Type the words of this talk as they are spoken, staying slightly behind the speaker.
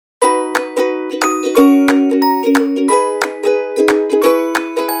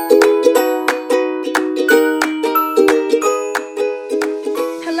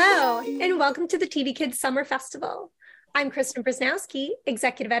to the TV Kids Summer Festival. I'm Kristen Brasnowski,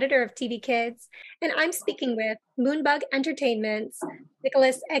 Executive Editor of TV Kids, and I'm speaking with Moonbug Entertainment's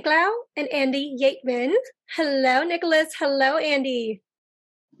Nicolas Eglau and Andy Yeatman. Hello, Nicolas. Hello, Andy.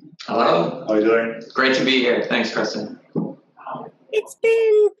 Hello. How are you doing? Great to be here. Thanks, Kristen. It's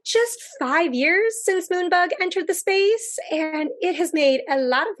been just 5 years since Moonbug entered the space, and it has made a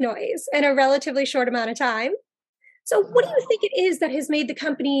lot of noise in a relatively short amount of time. So what do you think it is that has made the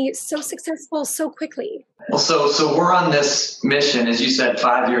company so successful so quickly? Well, so we're on this mission, as you said,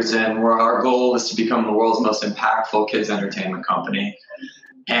 5 years in, where our goal is to become the world's most impactful kids entertainment company.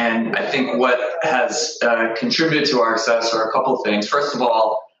 And I think what has contributed to our success are a couple of things. First of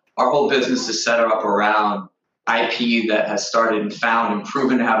all, our whole business is set up around IP that has started and found and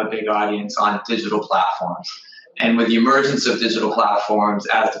proven to have a big audience on digital platforms. And with the emergence of digital platforms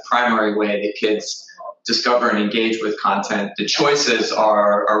as the primary way that kids discover and engage with content, the choices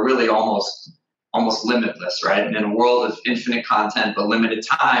are really almost limitless, right? And in a world of infinite content but limited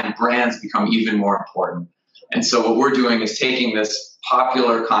time, brands become even more important. And so what we're doing is taking this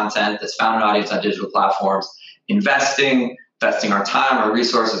popular content that's found an audience on digital platforms, investing our time, our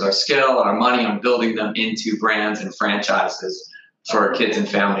resources, our skill, and our money on building them into brands and franchises for kids and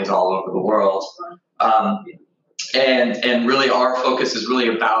families all over the world. And really our focus is really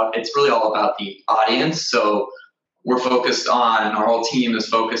all about the audience. So we're focused on, our whole team is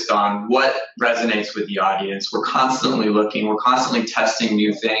focused on what resonates with the audience. We're constantly looking, we're constantly testing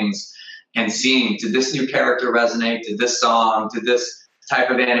new things and seeing, did this new character resonate? Did this song, did this type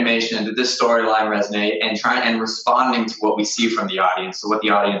of animation, did this storyline resonate? And responding to what we see from the audience, so what the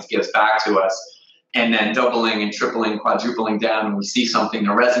audience gives back to us, and then doubling and tripling, quadrupling down when we see something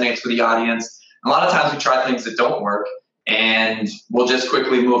that resonates with the audience. A lot of times we try things that don't work and we'll just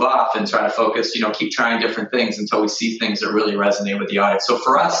quickly move off and try to focus, keep trying different things until we see things that really resonate with the audience. So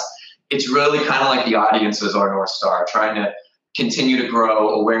for us, it's really kind of like the audience is our North Star, trying to continue to grow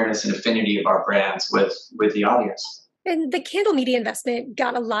awareness and affinity of our brands with the audience. And the Candle media investment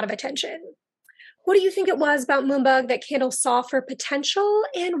got a lot of attention. What do you think it was about Moonbug that Candle saw for potential,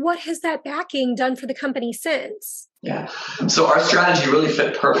 and what has that backing done for the company since? Yeah. So our strategy really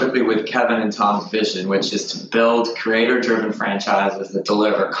fit perfectly with Kevin and Tom's vision, which is to build creator-driven franchises that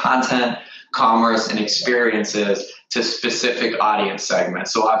deliver content, commerce, and experiences to specific audience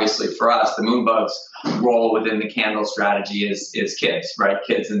segments. So obviously for us, the Moonbug's role within the Candle strategy is kids, right?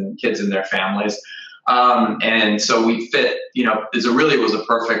 Kids and their families. And so we fit, it was a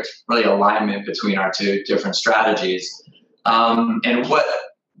perfect alignment between our two different strategies. And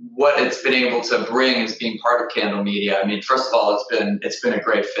what it's been able to bring is being part of Candle Media. I mean, first of all, it's been a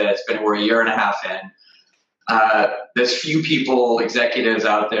great fit. We're a year and a half in. There's few people, executives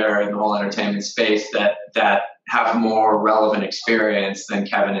out there in the whole entertainment space that have more relevant experience than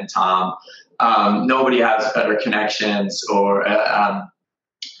Kevin and Tom. Nobody has better connections or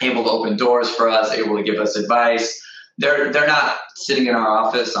able to open doors for us, able to give us advice. They're not sitting in our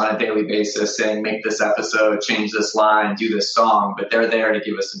office on a daily basis saying, make this episode, change this line, do this song, but they're there to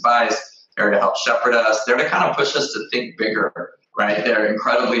give us advice, they're to help shepherd us, they're to kind of push us to think bigger, right? They're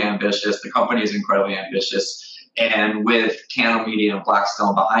incredibly ambitious. The company is incredibly ambitious. And with Candle Media and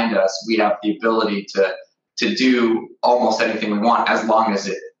Blackstone behind us, we have the ability to do almost anything we want as long as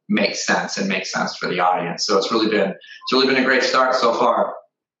it makes sense and makes sense for the audience. So it's really been a great start so far.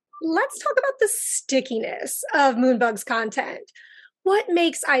 Let's talk about the stickiness of Moonbug's content. What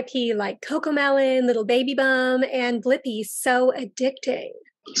makes IP like Cocomelon, Little Baby Bum, and Blippi so addicting?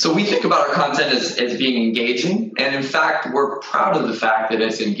 So we think about our content as being engaging. And in fact, we're proud of the fact that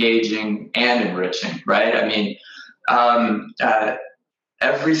it's engaging and enriching, right? I mean,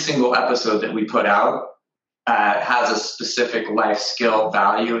 every single episode that we put out has a specific life skill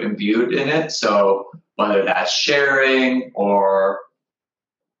value imbued in it. So whether that's sharing or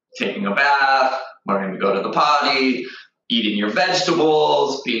taking a bath, learning to go to the potty, eating your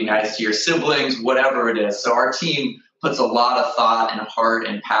vegetables, being nice to your siblings, whatever it is. So our team puts a lot of thought and heart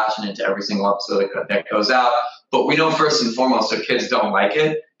and passion into every single episode that goes out. But we know first and foremost, if kids don't like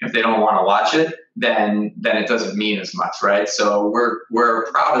it, if they don't want to watch it, then it doesn't mean as much, right? So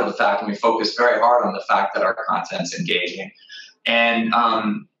we're proud of the fact, and we focus very hard on the fact that our content's engaging. And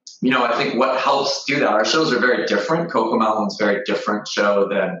I think what helps do that, our shows are very different. Cocomelon's a very different show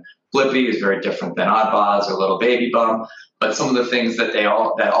than Blippi, is very different than Oddbods or Little Baby Bum. But some of the things that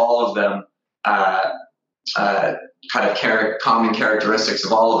all of them kind of common characteristics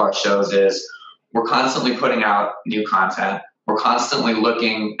of all of our shows is we're constantly putting out new content. We're constantly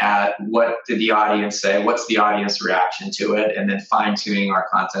looking at what did the audience say, what's the audience reaction to it, and then fine-tuning our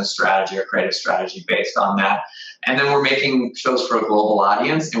content strategy or creative strategy based on that. And then we're making shows for a global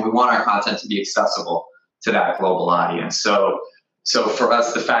audience, and we want our content to be accessible to that global audience. So for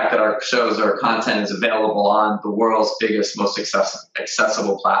us, the fact that our shows or content is available on the world's biggest, most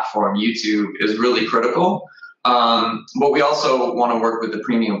accessible platform, YouTube, is really critical. But we also want to work with the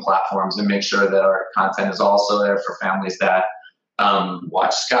premium platforms and make sure that our content is also there for families that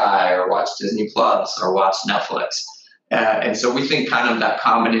watch Sky or watch Disney Plus or watch Netflix. And so we think kind of that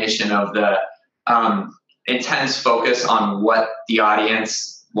combination of the intense focus on what the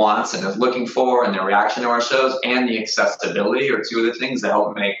audience wants and is looking for and their reaction to our shows and the accessibility are two of the things that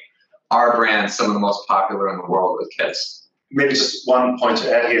help make our brand some of the most popular in the world with kids. Maybe just one point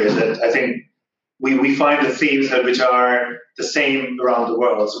to add here is that I think we find the themes that which are the same around the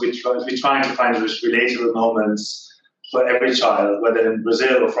world. So we're trying to find those relatable moments for every child, whether in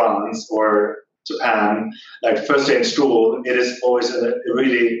Brazil or France or Japan. Like first day in school, it is always a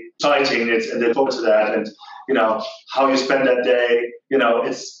really exciting. And they forward to that, and how you spend that day.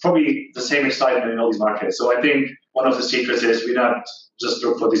 It's probably the same excitement in all these markets. So I think one of the secrets is we not just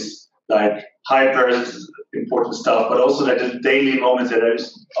look for this like hyper important stuff, but also like the daily moments that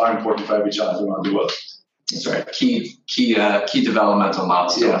are important for every child around the world. That's right. Key developmental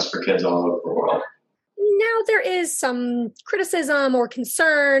milestones for kids all over the world. Now there is some criticism or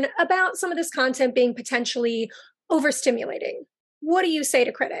concern about some of this content being potentially overstimulating. What do you say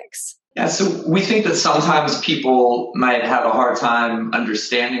to critics? Yeah, so we think that sometimes people might have a hard time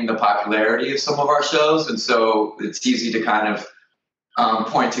understanding the popularity of some of our shows, and so it's easy to kind of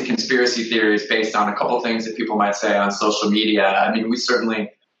point to conspiracy theories based on a couple things that people might say on social media. I mean, we certainly,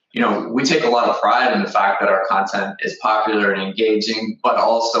 we take a lot of pride in the fact that our content is popular and engaging, but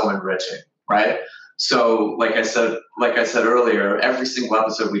also enriching, right? So like I said earlier, every single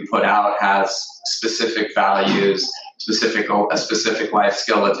episode we put out has specific values, a specific life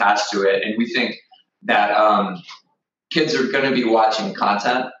skill attached to it. And we think that kids are going to be watching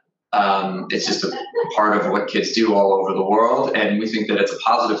content. It's just a part of what kids do all over the world. And we think that it's a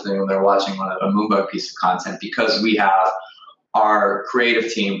positive thing when they're watching a Moonbug piece of content, because we have our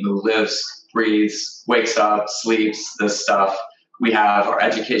creative team who lives, breathes, wakes up, sleeps this stuff. We have our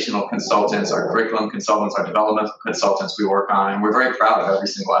educational consultants, our curriculum consultants, our developmental consultants we work on, and we're very proud of every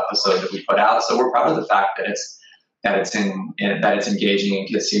single episode that we put out. So we're proud of the fact that it's engaging and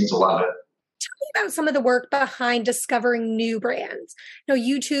kids seem to love it. Tell me about some of the work behind discovering new brands.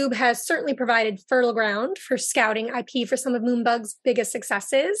 YouTube has certainly provided fertile ground for scouting IP for some of Moonbug's biggest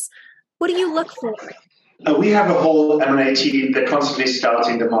successes. What do you look for? We have a whole M&A team. They're constantly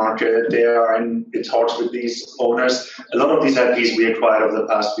scouting the market. They are in talks with these owners. A lot of these IPs we acquired over the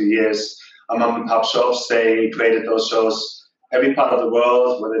past few years are mom and pop shops. They created those shows every part of the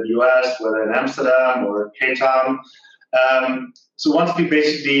world, whether in the US, whether in Amsterdam or Cape Town. So once we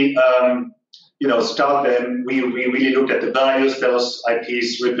basically scout them, we really looked at the values those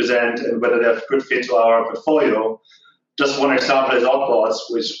IPs represent and whether they're a good fit to our portfolio. Just one example is Oddbots,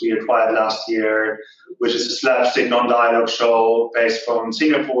 which we acquired last year, which is a slapstick non-dialogue show based from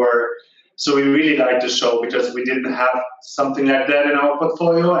Singapore. So we really liked the show because we didn't have something like that in our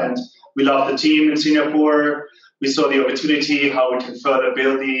portfolio, and we love the team in Singapore. We saw the opportunity how we can further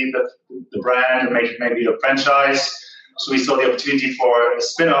build the brand and make it maybe a franchise. So we saw the opportunity for a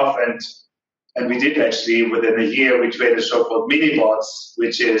spin-off, and we did actually. Within a year, we created a show called Minibots,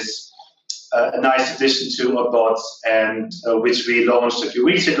 which is a nice addition to Oddbots, and which we launched a few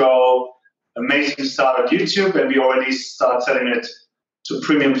weeks ago. Amazing start on YouTube, and we already start selling it to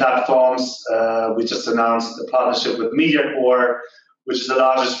premium platforms. We just announced a partnership with MediaCore, which is the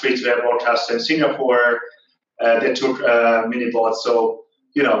largest free-to-air broadcaster in Singapore. They took Minibots, so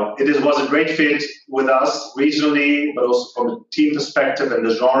it was a great fit with us regionally, but also from a team perspective and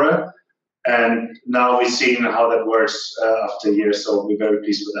the genre. And now we've seen how that works after a year, so we're very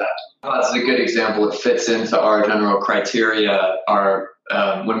pleased with that. Well, that's a good example. It fits into our general criteria.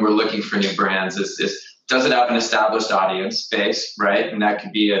 When we're looking for new brands, is does it have an established audience base, right? And that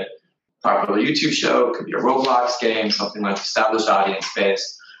could be a popular YouTube show, it could be a Roblox game, something like established audience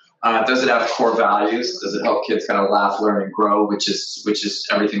base. Does it have core values? Does it help kids kind of laugh, learn, and grow, which is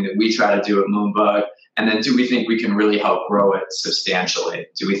everything that we try to do at Moonbug? And then do we think we can really help grow it substantially?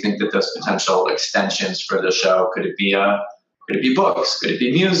 Do we think that there's potential extensions for the show? Could it be books? Could it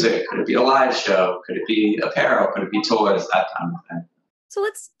be music? Could it be a live show? Could it be apparel? Could it be toys? That kind of thing. So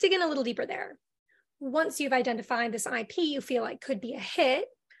let's dig in a little deeper there. Once you've identified this IP you feel like could be a hit,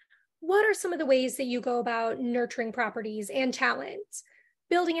 what are some of the ways that you go about nurturing properties and talent,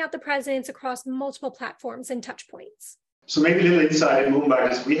 building out the presence across multiple platforms and touch points? So maybe a little insight in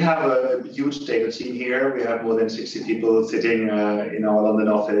Moonbug is we have a huge data team here. We have more than 60 people sitting in our London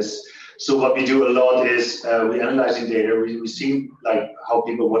office. So what we do a lot is we're analyzing data. We see like how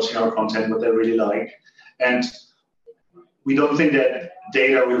people are watching our content, what they really like. And we don't think that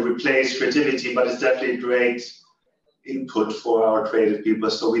data will replace creativity, but it's definitely great input for our creative people.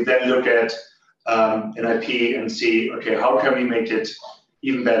 So we then look at an IP and see, okay, how can we make it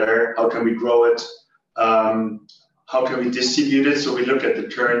even better? How can we grow it? How can we distribute it? So we look at the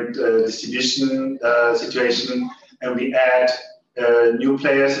current distribution situation, and we add new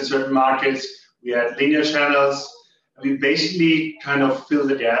players in certain markets. We add linear channels. And we basically kind of fill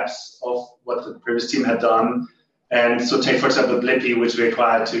the gaps of what the previous team had done. And so take, for example, Blippi, which we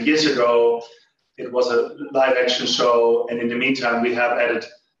acquired 2 years ago. It was a live action show. And in the meantime, we have added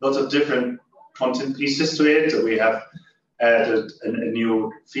lots of different content pieces to it. So we have added a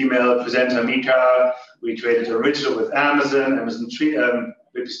new female presenter, Mika. We created an original with Amazon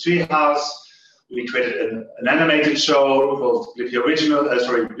Blippi's Treehouse. We created an animated show called Blippi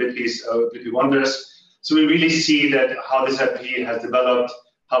Blippi Wonders. So we really see that how this IP has developed,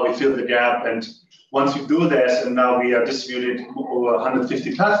 how we fill the gap. And once we do this, and now we are distributed over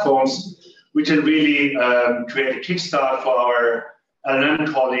 150 platforms, we can really create a kickstart for our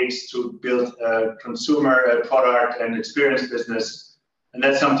LLM colleagues to build a consumer product and experience business. And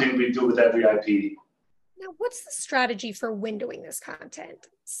that's something we do with every IP. Now, what's the strategy for windowing this content?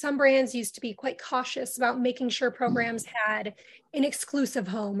 Some brands used to be quite cautious about making sure programs had an exclusive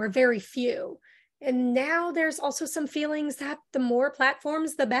home or very few. And now there's also some feelings that the more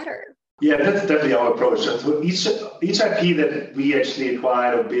platforms, the better. Yeah, that's definitely our approach. So each IP that we actually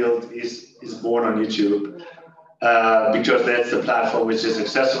acquired or build is born on YouTube because that's the platform which is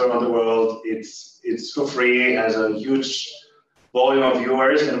accessible around the world. It's for free, has a huge volume of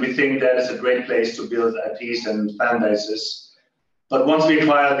viewers, and we think that is a great place to build IPs and fan bases. But once we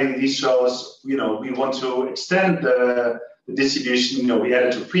acquire these shows, we want to extend the distribution. We add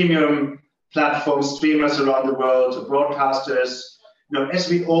it to premium platforms, streamers around the world, to broadcasters. As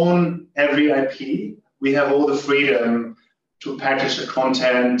we own every IP, we have all the freedom to package the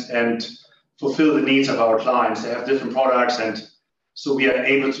content and fulfill the needs of our clients. They have different products, and so we are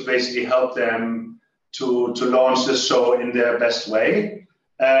able to basically help them to launch this show in their best way.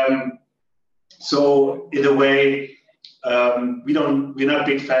 So in a way, we're not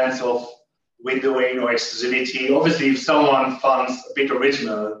big fans of windowing or exclusivity. Obviously, if someone funds a big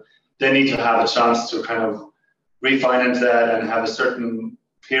original, they need to have a chance to kind of refinance that and have a certain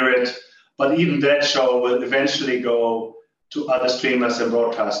period. But even that show will eventually go to other streamers and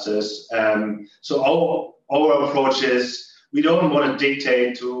broadcasters. So our approach is we don't want to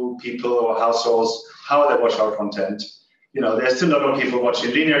dictate to people or households how they watch our content. There's still a lot of people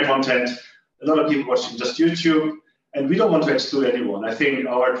watching linear content, a lot of people watching just YouTube, and we don't want to exclude anyone. I think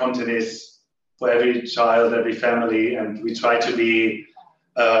our content is for every child, every family, and we try to be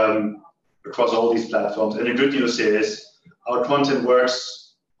across all these platforms. And the good news is our content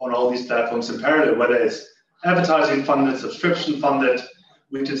works on all these platforms in parallel, whether it's advertising funded, subscription funded.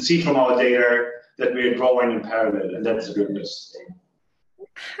 We can see from our data that we are growing in parallel, and that's the good news.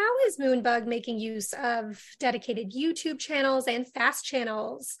 How is Moonbug making use of dedicated YouTube channels and fast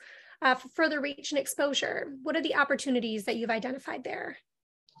channels for further reach and exposure? What are the opportunities that you've identified there?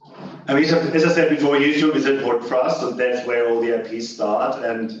 I mean, as I said before, YouTube is important for us, so that's where all the IPs start.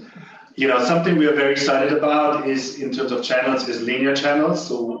 And something we are very excited about is, in terms of channels, is linear channels.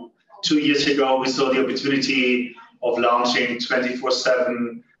 So 2 years ago, we saw the opportunity of launching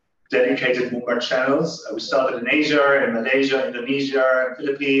 24/7 dedicated Moonbug channels. We started in Asia, in Malaysia, Indonesia, and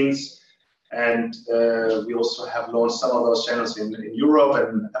Philippines. And we also have launched some of those channels in Europe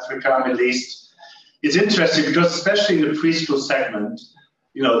and Africa, Middle East. It's interesting because, especially in the preschool segment,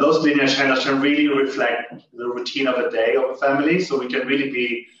 those linear channels can really reflect the routine of a day of a family. So we can really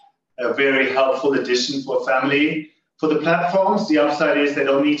be a very helpful addition for a family. For the platforms, the upside is they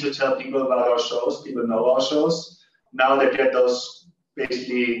don't need to tell people about our shows. People know our shows. Now they get those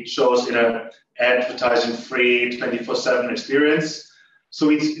basically shows in an advertising-free 24/7 experience. So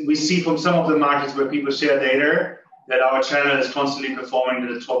we see from some of the markets where people share data that our channel is constantly performing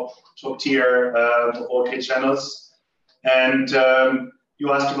in the top tier of all kid channels. And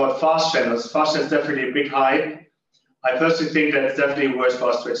you asked about fast channels. Fast channels is definitely a big hype. I personally think that it's definitely worth for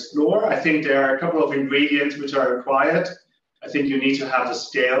us to explore. I think there are a couple of ingredients which are required. I think you need to have the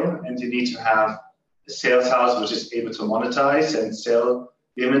scale, and you need to have a sales house which is able to monetize and sell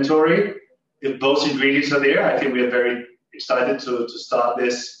the inventory. If both ingredients are there, I think we are very excited to start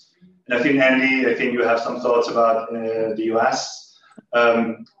this. And I think, Andy, you have some thoughts about the US,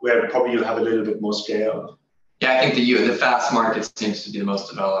 where probably you have a little bit more scale. Yeah, I think the fast market seems to be the most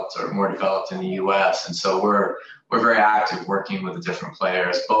developed or more developed in the U.S. And so we're very active working with the different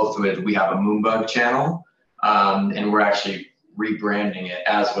players. We have a Moonbug channel, and we're actually rebranding it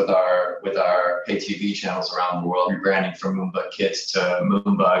as with our pay TV channels around the world, rebranding from Moonbug Kids to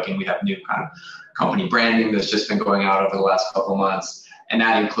Moonbug, and we have new kind of company branding that's just been going out over the last couple months, and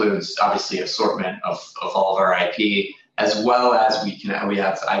that includes obviously assortment of all of our IP, as well as we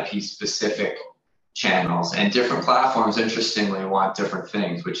have IP specific channels, and different platforms interestingly want different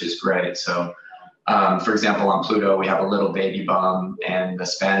things, which is great. So for example, on Pluto, we have a Little Baby Bum and the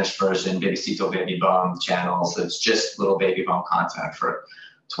Spanish version, Babysito Baby Bum channels. That's just Little Baby Bum content for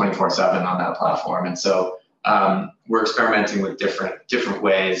 24/7 on that platform. And so we're experimenting with different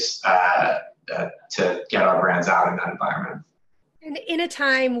ways to get our brands out in that environment. And in a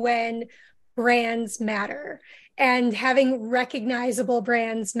time when brands matter and having recognizable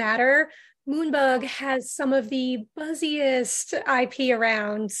brands matter, Moonbug has some of the buzziest IP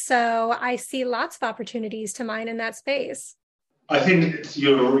around, so I see lots of opportunities to mine in that space. I think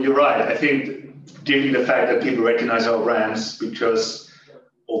you're right. I think given the fact that people recognize our brands because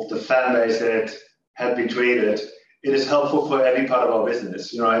of the fan base that had been created, it is helpful for every part of our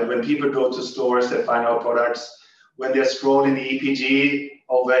business. You know, when people go to stores, they find our products. When they're scrolling the EPG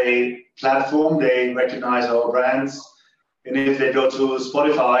of a platform, they recognize our brands. And if they go to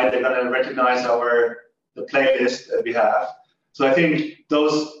Spotify, they're going to recognize the playlist that we have. So I think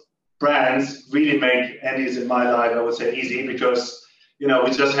those brands really make Andy's in my life, I would say, easy because, you know, we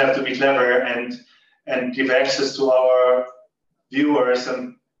just have to be clever and give access to our viewers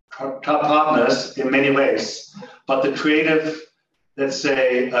and partners in many ways. But the creative, let's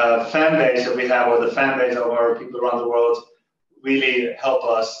say, fan base that we have, or the fan base of our people around the world, really help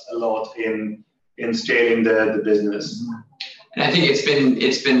us a lot in scaling the business. And I think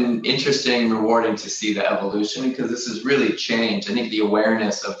it's been interesting and rewarding to see the evolution, because this has really changed. I think the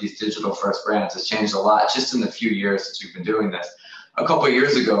awareness of these digital first brands has changed a lot just in the few years since we've been doing this. A couple of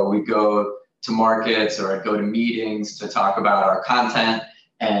years ago, we'd go to markets or I'd go to meetings to talk about our content,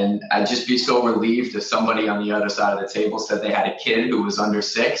 and I'd just be so relieved if somebody on the other side of the table said they had a kid who was under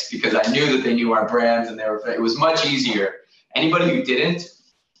 6, because I knew that they knew our brands, and it was much easier. Anybody who didn't,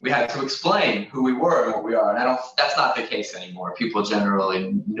 we had to explain who we were and what we are. And that's not the case anymore. People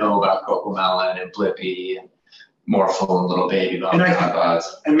generally know about Cocomelon and Blippi and Morphle and Little Baby Bum.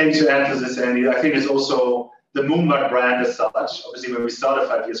 And maybe to add to this, Andy, I think it's also the Moonbug brand as such. Obviously, when we started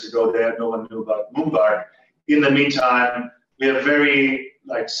 5 years ago, no one knew about Moonbug. In the meantime, we are very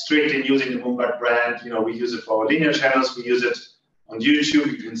strict in using the Moonbug brand. You know, we use it for our linear channels. We use it on YouTube.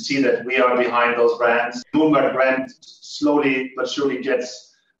 You can see that we are behind those brands. Moonbug brand slowly but surely gets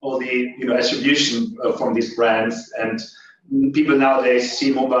all the attribution from these brands, and people nowadays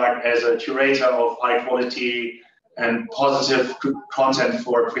see Moonbug as a curator of high quality and positive content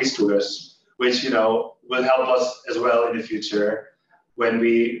for preschoolers, which will help us as well in the future when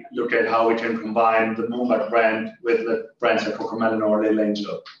we look at how we can combine the Moonbug brand with the brands like Cocomelon or Little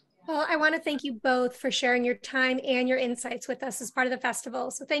Angel. Well, I want to thank you both for sharing your time and your insights with us as part of the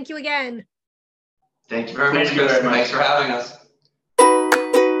festival. So thank you again. Thank you very much, Chris. Thanks for having us.